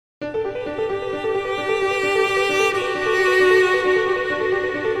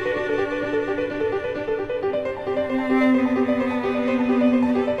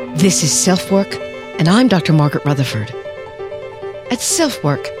This is SelfWork, and I'm Dr. Margaret Rutherford. At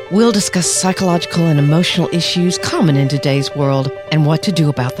SelfWork, we'll discuss psychological and emotional issues common in today's world and what to do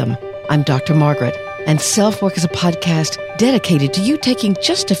about them. I'm Dr. Margaret, and SelfWork is a podcast dedicated to you taking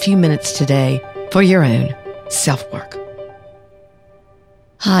just a few minutes today for your own self-work.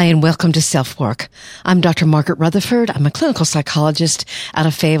 Hi, and welcome to SelfWork. I'm Dr. Margaret Rutherford. I'm a clinical psychologist out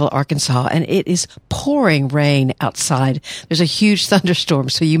of Fayetteville, Arkansas, and it is pouring rain outside. There's a huge thunderstorm,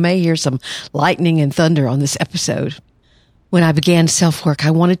 so you may hear some lightning and thunder on this episode. When I began SelfWork, I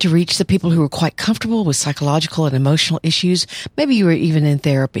wanted to reach the people who were quite comfortable with psychological and emotional issues. Maybe you were even in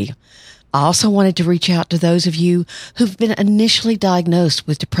therapy. I also wanted to reach out to those of you who've been initially diagnosed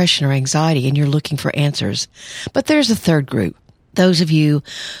with depression or anxiety and you're looking for answers. But there's a third group. Those of you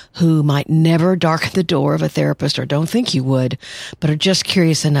who might never darken the door of a therapist or don't think you would, but are just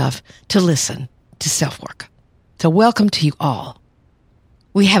curious enough to listen to SelfWork. So welcome to you all.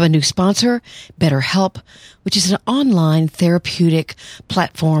 We have a new sponsor, BetterHelp, which is an online therapeutic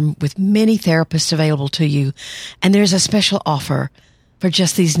platform with many therapists available to you. And there's a special offer for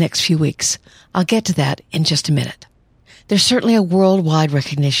just these next few weeks. I'll get to that in just a minute. There's certainly a worldwide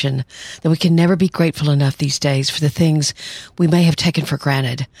recognition that we can never be grateful enough these days for the things we may have taken for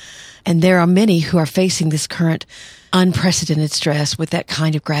granted. And there are many who are facing this current unprecedented stress with that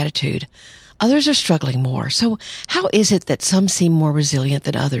kind of gratitude. Others are struggling more. So how is it that some seem more resilient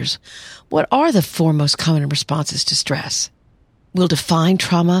than others? What are the four most common responses to stress? We'll define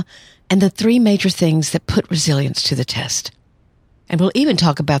trauma and the three major things that put resilience to the test. And we'll even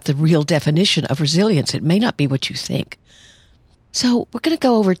talk about the real definition of resilience. It may not be what you think. So we're going to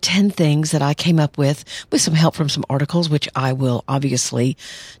go over 10 things that I came up with some help from some articles, which I will obviously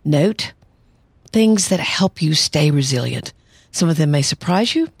note. Things that help you stay resilient. Some of them may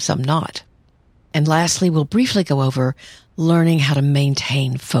surprise you, some not. And lastly, we'll briefly go over learning how to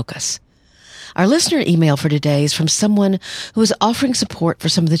maintain focus. Our listener email for today is from someone who is offering support for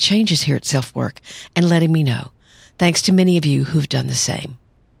some of the changes here at SelfWork and letting me know. Thanks to many of you who've done the same.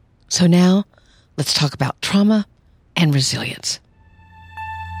 So now, let's talk about trauma and resilience.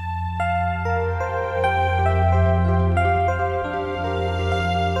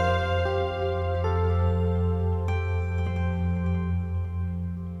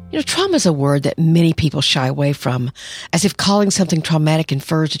 Trauma is a word that many people shy away from, as if calling something traumatic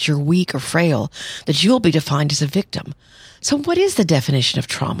infers that you're weak or frail, that you'll be defined as a victim. So what is the definition of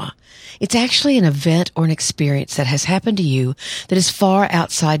trauma? It's actually an event or an experience that has happened to you that is far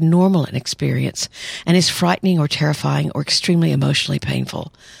outside normal an experience and is frightening or terrifying or extremely emotionally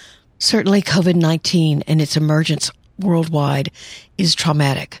painful. Certainly COVID-19 and its emergence worldwide is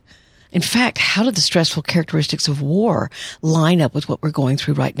traumatic. In fact, how do the stressful characteristics of war line up with what we're going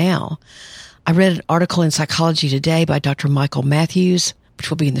through right now? I read an article in Psychology Today by Dr. Michael Matthews, which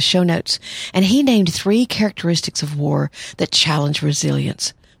will be in the show notes, and he named 3 characteristics of war that challenge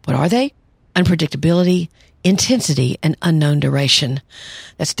resilience. What are they? Unpredictability, intensity, and unknown duration.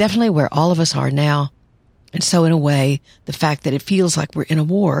 That's definitely where all of us are now. And so in a way, the fact that it feels like we're in a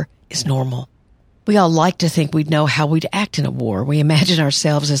war is normal. We all like to think we'd know how we'd act in a war. We imagine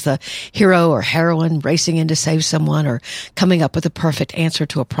ourselves as the hero or heroine racing in to save someone, or coming up with the perfect answer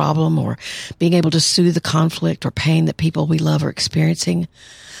to a problem, or being able to soothe the conflict or pain that people we love are experiencing.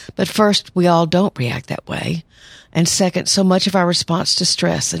 But first, we all don't react that way. And second, so much of our response to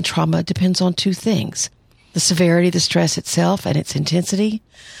stress and trauma depends on 2 things: the severity of the stress itself and its intensity,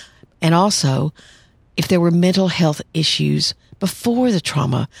 and also if there were mental health issues before the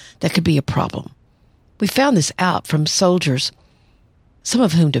trauma that could be a problem. We found this out from soldiers, some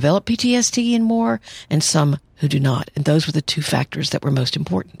of whom develop PTSD and more, and some who do not. And those were the 2 factors that were most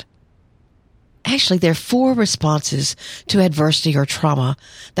important. Actually, there are 4 responses to adversity or trauma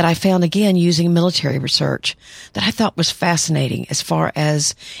that I found, again, using military research, that I thought was fascinating as far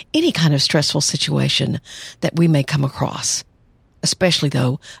as any kind of stressful situation that we may come across, especially,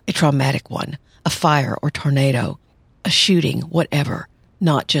 though, a traumatic one, a fire or tornado, a shooting, whatever,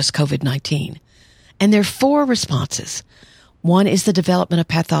 not just COVID-19. And there are 4 responses. 1 is the development of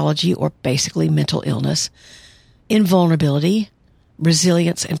pathology, or basically mental illness, invulnerability,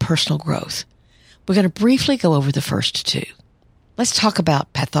 resilience, and personal growth. We're going to briefly go over the first 2. Let's talk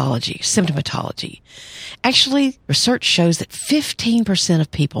about pathology, symptomatology. Actually, research shows that 15% of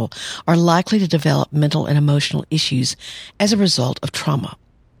people are likely to develop mental and emotional issues as a result of trauma.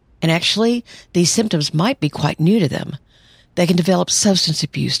 And actually, these symptoms might be quite new to them. They can develop substance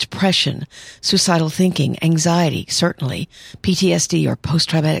abuse, depression, suicidal thinking, anxiety, certainly, PTSD or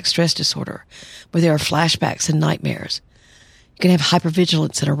post-traumatic stress disorder, where there are flashbacks and nightmares. You can have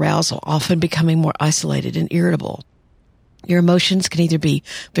hypervigilance and arousal, often becoming more isolated and irritable. Your emotions can either be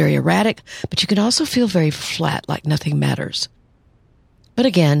very erratic, but you can also feel very flat, like nothing matters. But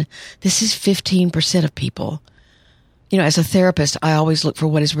again, this is 15% of people. As a therapist, I always look for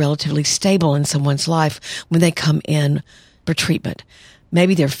what is relatively stable in someone's life when they come in for treatment.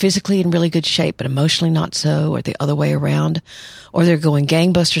 Maybe they're physically in really good shape, but emotionally not so, or the other way around. Or they're going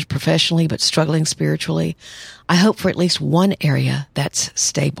gangbusters professionally, but struggling spiritually. I hope for at least one area that's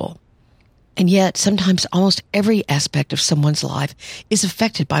stable. And yet, sometimes almost every aspect of someone's life is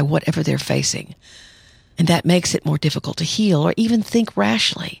affected by whatever they're facing. And that makes it more difficult to heal or even think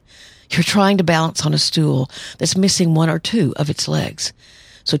rationally. You're trying to balance on a stool that's missing one or two of its legs.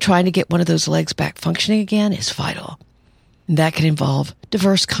 So trying to get one of those legs back functioning again is vital. And that can involve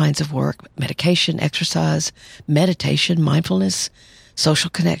diverse kinds of work, medication, exercise, meditation, mindfulness, social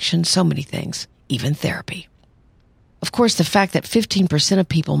connection, so many things, even therapy. Of course, the fact that 15% of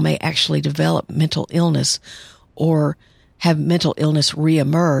people may actually develop mental illness or have mental illness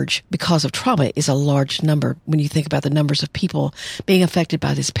reemerge because of trauma is a large number when you think about the numbers of people being affected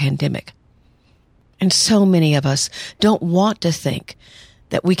by this pandemic. And so many of us don't want to think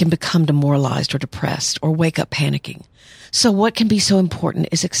that we can become demoralized or depressed or wake up panicking. So what can be so important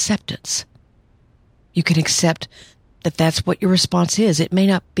is acceptance. You can accept that that's what your response is. It may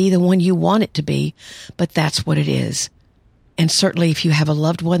not be the one you want it to be, but that's what it is. And certainly if you have a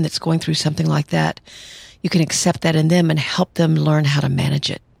loved one that's going through something like that, you can accept that in them and help them learn how to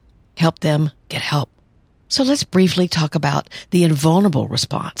manage it. Help them get help. So let's briefly talk about the invulnerable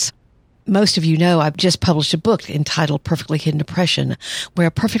response. Most of you know I've just published a book entitled Perfectly Hidden Depression, where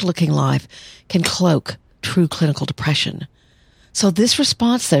a perfect-looking life can cloak true clinical depression. So this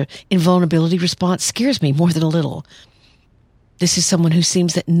response, the invulnerability response, scares me more than a little. This is someone who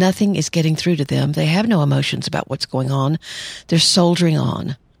seems that nothing is getting through to them. They have no emotions about what's going on. They're soldiering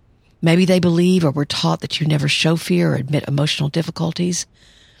on. Maybe they believe or were taught that you never show fear or admit emotional difficulties.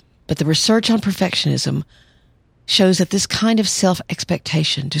 But the research on perfectionism shows that this kind of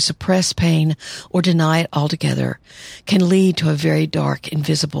self-expectation to suppress pain or deny it altogether can lead to a very dark,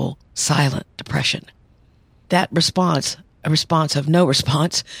 invisible, silent depression. That response, a response of no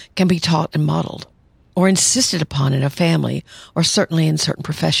response, can be taught and modeled or insisted upon in a family or certainly in certain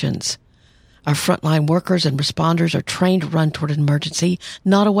professions. Our frontline workers and responders are trained to run toward an emergency,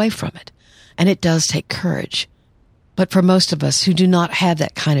 not away from it. And it does take courage. But for most of us who do not have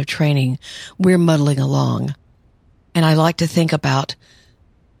that kind of training, we're muddling along. And I like to think about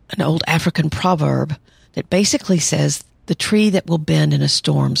an old African proverb that basically says the tree that will bend in a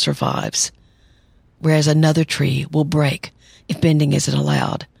storm survives, whereas another tree will break if bending isn't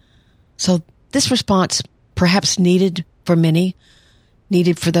allowed. So this response, perhaps needed for many,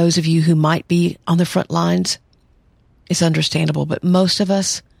 needed for those of you who might be on the front lines, is understandable. But most of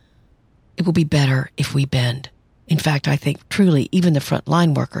us, it will be better if we bend. In fact, I think truly even the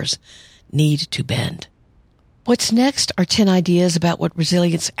frontline workers need to bend. What's next are 10 ideas about what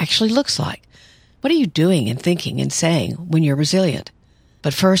resilience actually looks like. What are you doing and thinking and saying when you're resilient?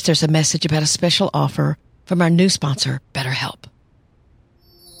 But first, there's a message about a special offer from our new sponsor, BetterHelp.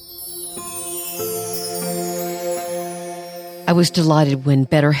 I was delighted when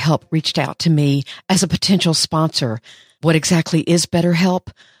BetterHelp reached out to me as a potential sponsor. What exactly is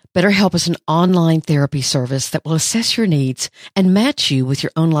BetterHelp? BetterHelp is an online therapy service that will assess your needs and match you with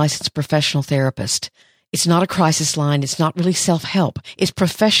your own licensed professional therapist. It's not a crisis line. It's not really self-help. It's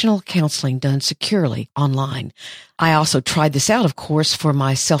professional counseling done securely online. I also tried this out, of course, for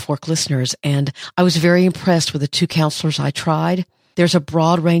my SelfWork listeners, and I was very impressed with the 2 counselors I tried. There's a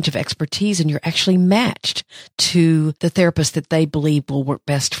broad range of expertise, and you're actually matched to the therapist that they believe will work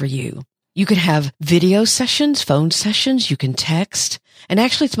best for you. You can have video sessions, phone sessions, you can text, and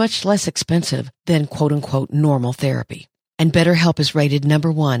actually it's much less expensive than quote-unquote normal therapy. And BetterHelp is rated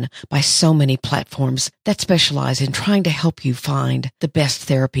 #1 by so many platforms that specialize in trying to help you find the best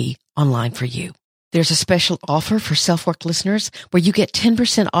therapy online for you. There's a special offer for SelfWork listeners where you get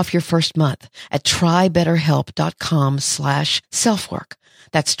 10% off your first month at trybetterhelp.com/selfwork.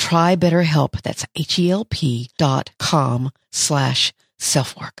 That's trybetterhelp. That's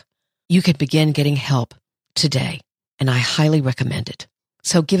HELP.com/selfwork. You can begin getting help today, and I highly recommend it.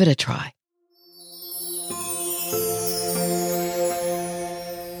 So give it a try.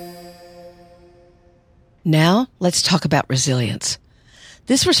 Now, let's talk about resilience.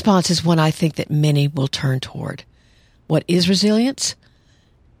 This response is one I think that many will turn toward. What is resilience?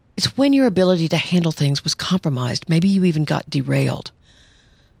 It's when your ability to handle things was compromised. Maybe you even got derailed.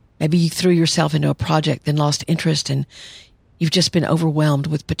 Maybe you threw yourself into a project, then lost interest, and you've just been overwhelmed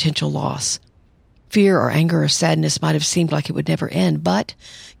with potential loss. Fear or anger or sadness might have seemed like it would never end, but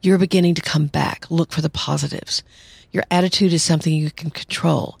you're beginning to come back. Look for the positives. Your attitude is something you can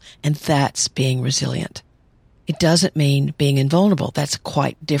control, and that's being resilient. It doesn't mean being invulnerable. That's a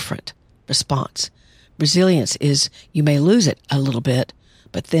quite different response. Resilience is you may lose it a little bit,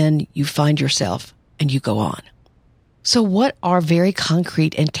 but then you find yourself and you go on. So what are very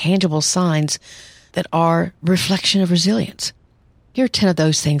concrete and tangible signs that are reflection of resilience? Here are 10 of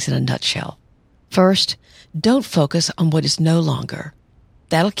those things in a nutshell. First, don't focus on what is no longer.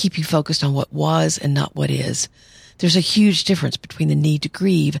 That'll keep you focused on what was and not what is. There's a huge difference between the need to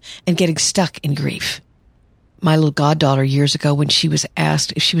grieve and getting stuck in grief. My little goddaughter years ago, when she was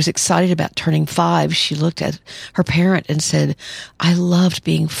asked if she was excited about turning 5, she looked at her parent and said, "I loved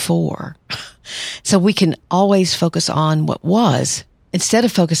being 4." So we can always focus on what was instead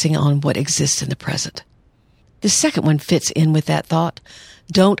of focusing on what exists in the present. The second one fits in with that thought.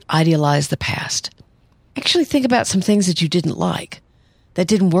 Don't idealize the past. Actually think about some things that you didn't like, that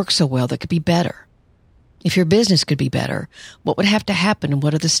didn't work so well, that could be better. If your business could be better, what would have to happen and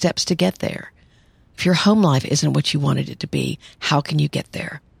what are the steps to get there? If your home life isn't what you wanted it to be, how can you get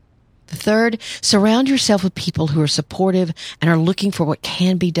there? The third, surround yourself with people who are supportive and are looking for what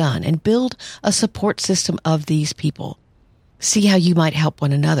can be done, and build a support system of these people. See how you might help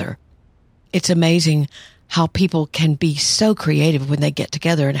one another. It's amazing how people can be so creative when they get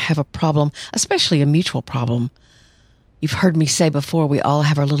together and have a problem, especially a mutual problem. You've heard me say before, we all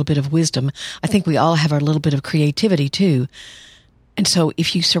have our little bit of wisdom. I think we all have our little bit of creativity too. And so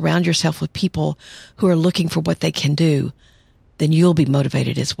if you surround yourself with people who are looking for what they can do, then you'll be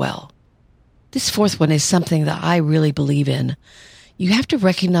motivated as well. This fourth one is something that I really believe in. You have to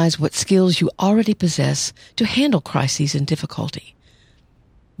recognize what skills you already possess to handle crises and difficulty.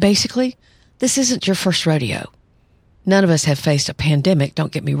 Basically, this isn't your first rodeo. None of us have faced a pandemic,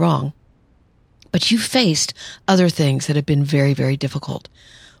 don't get me wrong. But you've faced other things that have been very, very difficult.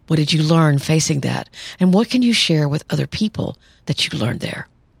 What did you learn facing that? And what can you share with other people that you learned there?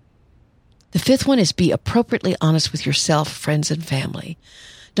 The fifth one is be appropriately honest with yourself, friends, and family.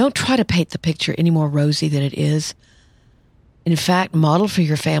 Don't try to paint the picture any more rosy than it is. In fact, model for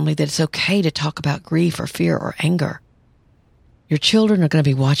your family that it's okay to talk about grief or fear or anger. Your children are going to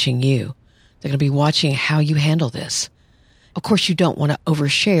be watching you. They're going to be watching how you handle this. Of course, you don't want to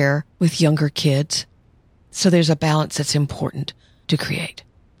overshare with younger kids. So there's a balance that's important to create.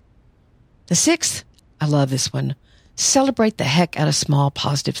 The sixth, I love this one. Celebrate the heck out of small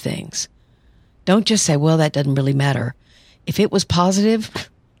positive things. Don't just say, well, that doesn't really matter. If it was positive,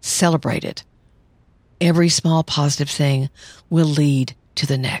 celebrate it. Every small positive thing will lead to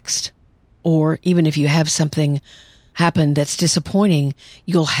the next. Or even if you have something happen that's disappointing,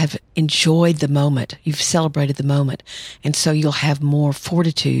 you'll have enjoyed the moment. You've celebrated the moment. And so you'll have more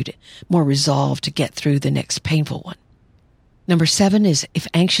fortitude, more resolve to get through the next painful one. Number 7 is, if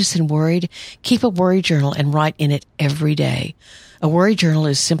anxious and worried, keep a worry journal and write in it every day. A worry journal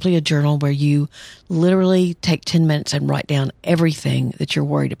is simply a journal where you literally take 10 minutes and write down everything that you're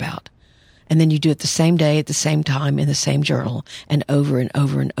worried about. And then you do it the same day at the same time in the same journal and over and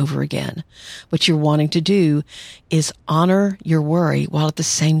over and over again. What you're wanting to do is honor your worry while at the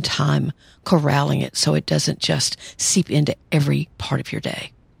same time corralling it so it doesn't just seep into every part of your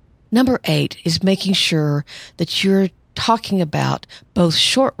day. Number 8 is making sure that you're talking about both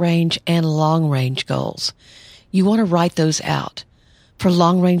short-range and long-range goals. You want to write those out. For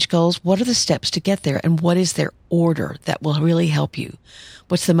long-range goals, what are the steps to get there and what is their order that will really help you?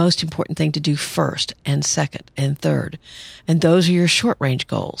 What's the most important thing to do first and second and third? And those are your short-range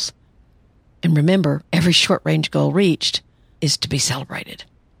goals. And remember, every short-range goal reached is to be celebrated.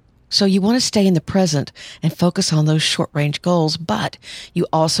 So you want to stay in the present and focus on those short-range goals, but you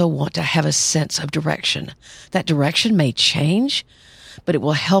also want to have a sense of direction. That direction may change, but it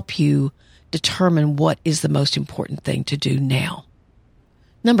will help you determine what is the most important thing to do now.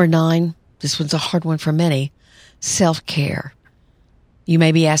 Number 9, this one's a hard one for many, self-care. You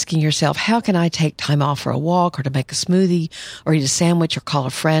may be asking yourself, how can I take time off for a walk or to make a smoothie or eat a sandwich or call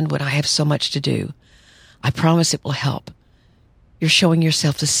a friend when I have so much to do? I promise it will help. You're showing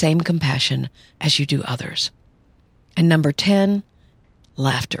yourself the same compassion as you do others. And number 10,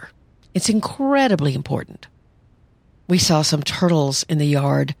 laughter. It's incredibly important. We saw some turtles in the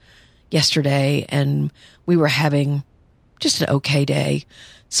yard yesterday and we were having just an okay day.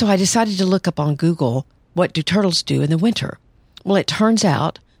 So I decided to look up on Google, what do turtles do in the winter? Well, it turns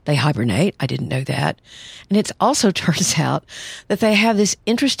out they hibernate. I didn't know that. And it also turns out that they have this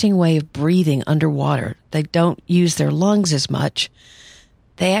interesting way of breathing underwater. They don't use their lungs as much.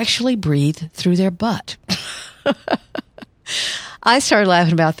 They actually breathe through their butt. I started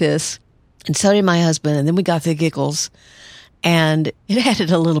laughing about this, and so did my husband, and then we got the giggles. And it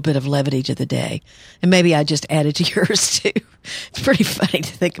added a little bit of levity to the day. And maybe I just added to yours too. It's pretty funny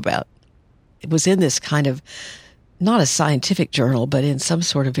to think about. It was in this kind of, not a scientific journal, but in some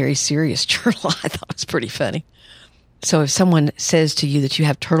sort of very serious journal. I thought it was pretty funny. So if someone says to you that you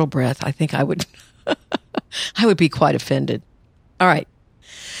have turtle breath, I think I would, I would be quite offended. All right.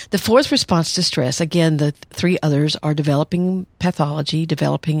 The fourth response to stress, again, the three others are developing pathology,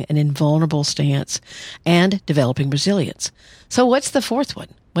 developing an invulnerable stance, and developing resilience. So what's the fourth one?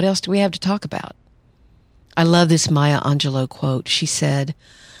 What else do we have to talk about? I love this Maya Angelou quote. She said,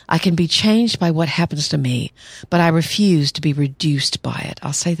 "I can be changed by what happens to me, but I refuse to be reduced by it."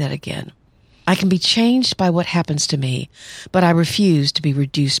 I'll say that again. I can be changed by what happens to me, but I refuse to be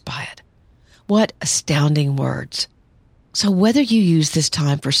reduced by it. What astounding words. So whether you use this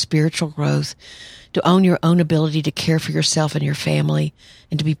time for spiritual growth, to own your own ability to care for yourself and your family,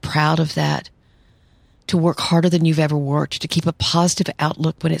 and to be proud of that, to work harder than you've ever worked, to keep a positive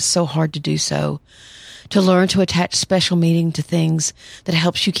outlook when it's so hard to do so, to learn to attach special meaning to things that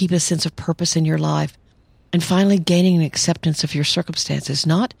helps you keep a sense of purpose in your life, and finally gaining an acceptance of your circumstances,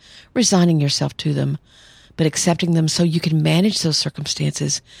 not resigning yourself to them, but accepting them so you can manage those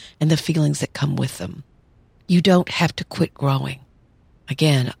circumstances and the feelings that come with them. You don't have to quit growing.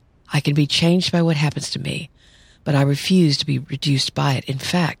 Again, I can be changed by what happens to me, but I refuse to be reduced by it. In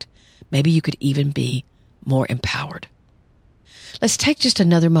fact, maybe you could even be more empowered. Let's take just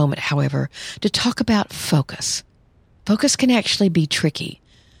another moment, however, to talk about focus. Focus can actually be tricky,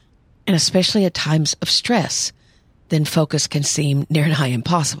 and especially at times of stress, then focus can seem near nigh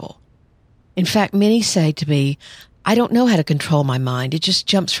impossible. In fact, many say to me, "I don't know how to control my mind. It just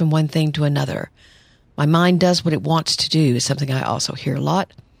jumps from one thing to another. My mind does what it wants to do," is something I also hear a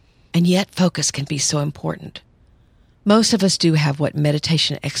lot. And yet focus can be so important. Most of us do have what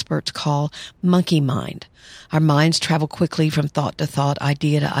meditation experts call monkey mind. Our minds travel quickly from thought to thought,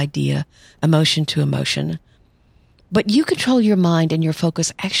 idea to idea, emotion to emotion. But you control your mind and your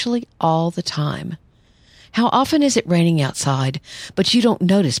focus actually all the time. How often is it raining outside, but you don't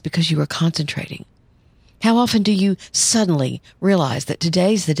notice because you are concentrating? How often do you suddenly realize that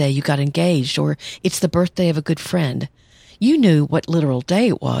today's the day you got engaged, or it's the birthday of a good friend? You knew what literal day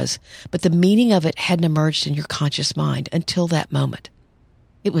it was, but the meaning of it hadn't emerged in your conscious mind until that moment.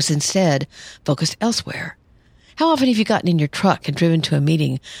 It was instead focused elsewhere. How often have you gotten in your truck and driven to a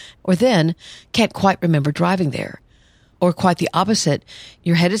meeting, or then can't quite remember driving there? Or quite the opposite,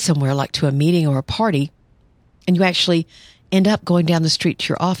 you're headed somewhere like to a meeting or a party, and you actually end up going down the street to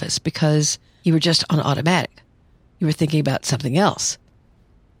your office because you were just on automatic. You were thinking about something else.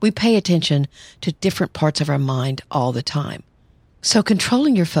 We pay attention to different parts of our mind all the time. So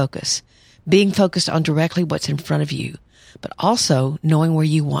controlling your focus, being focused on directly what's in front of you, but also knowing where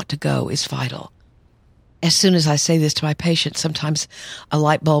you want to go is vital. As soon as I say this to my patients, sometimes a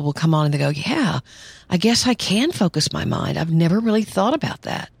light bulb will come on and they go, "Yeah, I guess I can focus my mind. I've never really thought about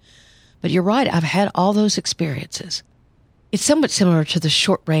that." But you're right, I've had all those experiences. It's somewhat similar to the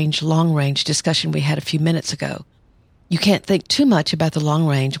short-range, long-range discussion we had a few minutes ago. You can't think too much about the long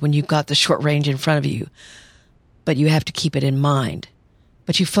range when you've got the short range in front of you, but you have to keep it in mind.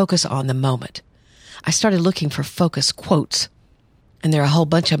 But you focus on the moment. I started looking for focus quotes, and there are a whole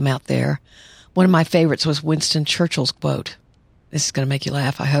bunch of them out there. One of my favorites was Winston Churchill's quote. This is going to make you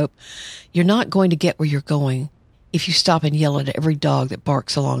laugh, I hope. "You're not going to get where you're going if you stop and yell at every dog that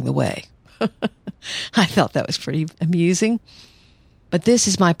barks along the way." I thought that was pretty amusing. But this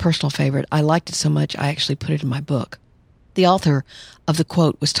is my personal favorite. I liked it so much, I actually put it in my book. The author of the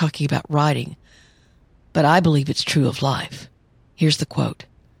quote was talking about writing, but I believe it's true of life. Here's the quote.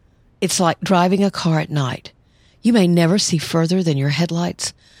 "It's like driving a car at night. You may never see further than your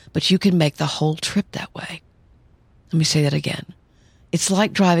headlights, but you can make the whole trip that way." Let me say that again. It's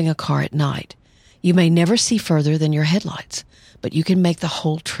like driving a car at night. You may never see further than your headlights, but you can make the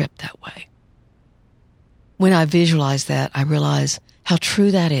whole trip that way. When I visualize that, I realize how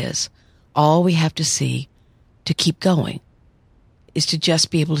true that is. All we have to see to keep going is to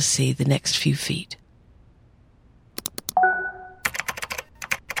just be able to see the next few feet.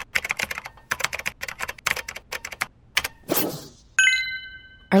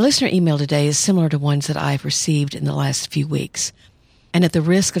 Our listener email today is similar to ones that I've received in the last few weeks. And at the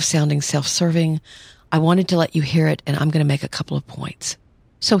risk of sounding self-serving, I wanted to let you hear it, and I'm going to make a couple of points.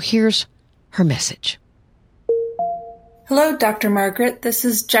 So here's her message. Hello, Dr. Margaret. This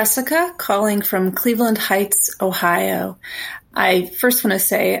is Jessica calling from Cleveland Heights, Ohio. I first want to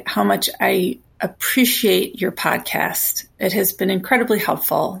say how much I appreciate your podcast. It has been incredibly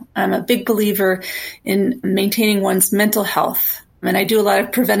helpful. I'm a big believer in maintaining one's mental health. And I do a lot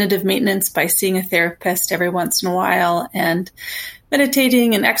of preventative maintenance by seeing a therapist every once in a while and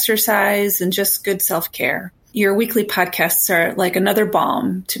meditating and exercise and just good self-care. Your weekly podcasts are like another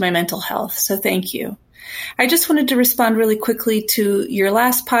balm to my mental health. So thank you. I just wanted to respond really quickly to your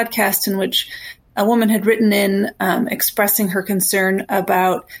last podcast in which a woman had written in expressing her concern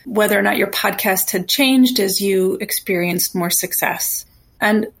about whether or not your podcast had changed as you experienced more success.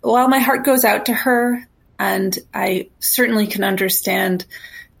 And while my heart goes out to her, and I certainly can understand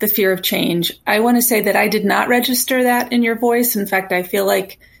the fear of change, I want to say that I did not register that in your voice. In fact, I feel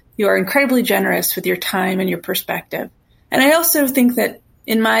like you are incredibly generous with your time and your perspective. And I also think that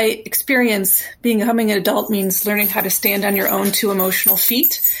in my experience, becoming an adult means learning how to stand on your own two emotional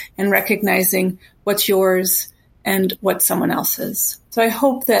feet and recognizing what's yours and what's someone else's. So I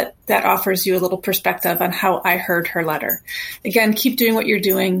hope that that offers you a little perspective on how I heard her letter. Again, keep doing what you're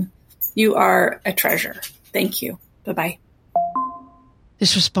doing. You are a treasure. Thank you. Bye-bye.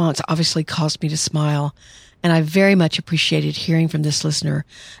 This response obviously caused me to smile, and I very much appreciated hearing from this listener,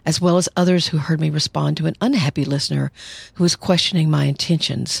 as well as others who heard me respond to an unhappy listener who was questioning my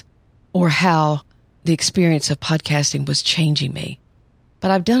intentions or how the experience of podcasting was changing me.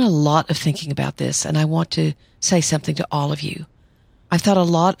 But I've done a lot of thinking about this, and I want to say something to all of you. I've thought a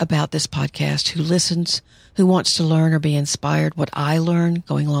lot about this podcast, who listens, who wants to learn or be inspired what I learn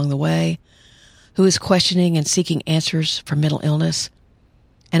going along the way, who is questioning and seeking answers for mental illness.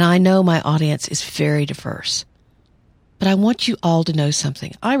 And I know my audience is very diverse. But I want you all to know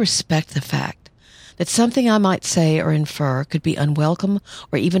something. I respect the fact that something I might say or infer could be unwelcome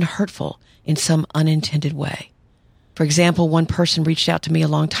or even hurtful in some unintended way. For example, one person reached out to me a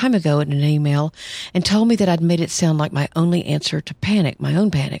long time ago in an email and told me that I'd made it sound like my only answer to panic, my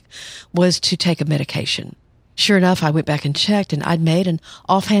own panic, was to take a medication. Sure enough, I went back and checked, and I'd made an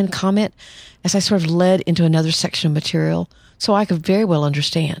offhand comment as I sort of led into another section of material, so I could very well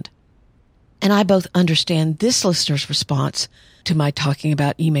understand. And I both understand this listener's response to my talking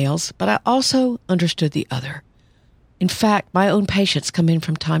about emails, but I also understood the other. In fact, my own patients come in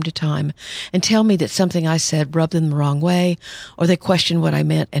from time to time and tell me that something I said rubbed them the wrong way, or they questioned what I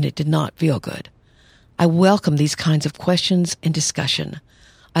meant and it did not feel good. I welcome these kinds of questions and discussion.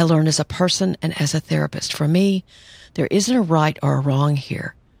 I learn as a person and as a therapist. For me, there isn't a right or a wrong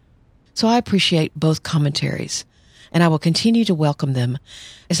here. So I appreciate both commentaries, and I will continue to welcome them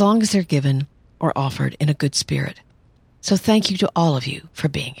as long as they're given or offered in a good spirit. So thank you to all of you for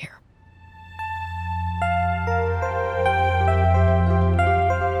being here.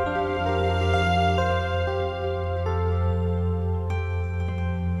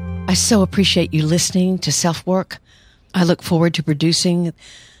 I so appreciate you listening to SelfWork. I look forward to producing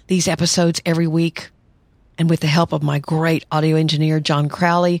these episodes every week. And with the help of my great audio engineer, John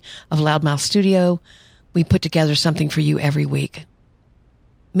Crowley of Loudmouth Studio, we put together something for you every week.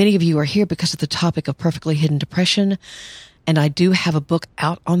 Many of you are here because of the topic of perfectly hidden depression, and I do have a book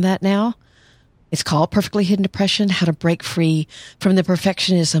out on that now. It's called Perfectly Hidden Depression, How to Break Free from the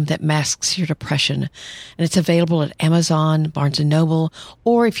Perfectionism That Masks Your Depression. And it's available at Amazon, Barnes & Noble,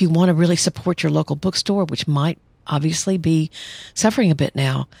 or if you want to really support your local bookstore, which might obviously be suffering a bit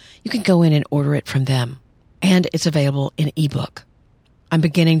now, you can go in and order it from them. And it's available in ebook. I'm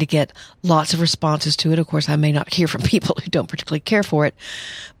beginning to get lots of responses to it. Of course, I may not hear from people who don't particularly care for it,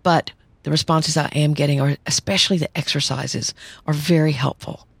 but the responses I am getting, are, especially the exercises, are very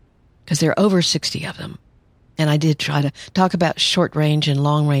helpful because there are over 60 of them. And I did try to talk about short range and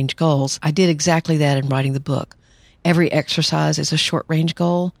long range goals. I did exactly that in writing the book. Every exercise is a short range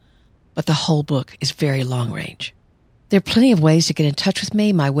goal, but the whole book is very long range. There are plenty of ways to get in touch with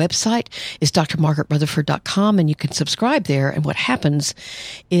me. My website is drmargaretrutherford.com, and you can subscribe there. And what happens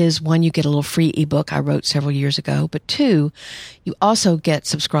is, one, you get a little free ebook I wrote several years ago, but two, you also get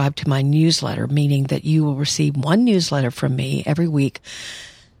subscribed to my newsletter, meaning that you will receive one newsletter from me every week,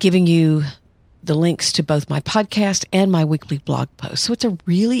 giving you the links to both my podcast and my weekly blog post. So it's a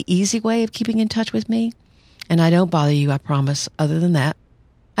really easy way of keeping in touch with me. And I don't bother you, I promise, other than that.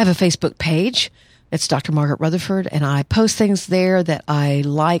 I have a Facebook page. It's Dr. Margaret Rutherford, and I post things there that I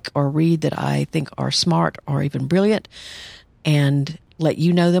like or read that I think are smart or even brilliant, and let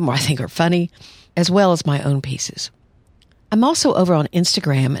you know them or I think are funny, as well as my own pieces. I'm also over on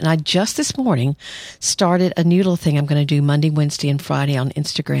Instagram, and I just this morning started a new little thing I'm going to do Monday, Wednesday, and Friday on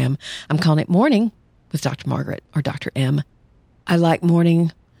Instagram. I'm calling it Morning with Dr. Margaret or Dr. M. I like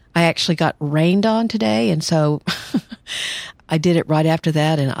morning. I actually got rained on today, and so I did it right after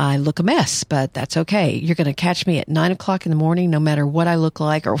that, and I look a mess, but that's okay. You're going to catch me at 9 o'clock in the morning, no matter what I look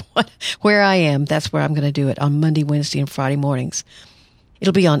like or where I am. That's where I'm going to do it on Monday, Wednesday, and Friday mornings.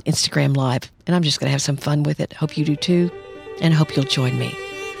 It'll be on Instagram Live, and I'm just going to have some fun with it. Hope you do too. and hope you'll join me.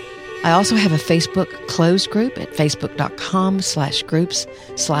 I also have a Facebook closed group at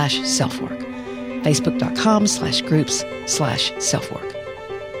facebook.com/groups/selfwork.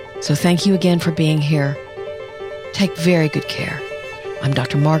 facebook.com/groups/selfwork. So thank you again for being here. Take very good care. I'm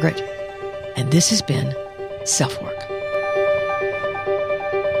Dr. Margaret, and this has been SelfWork.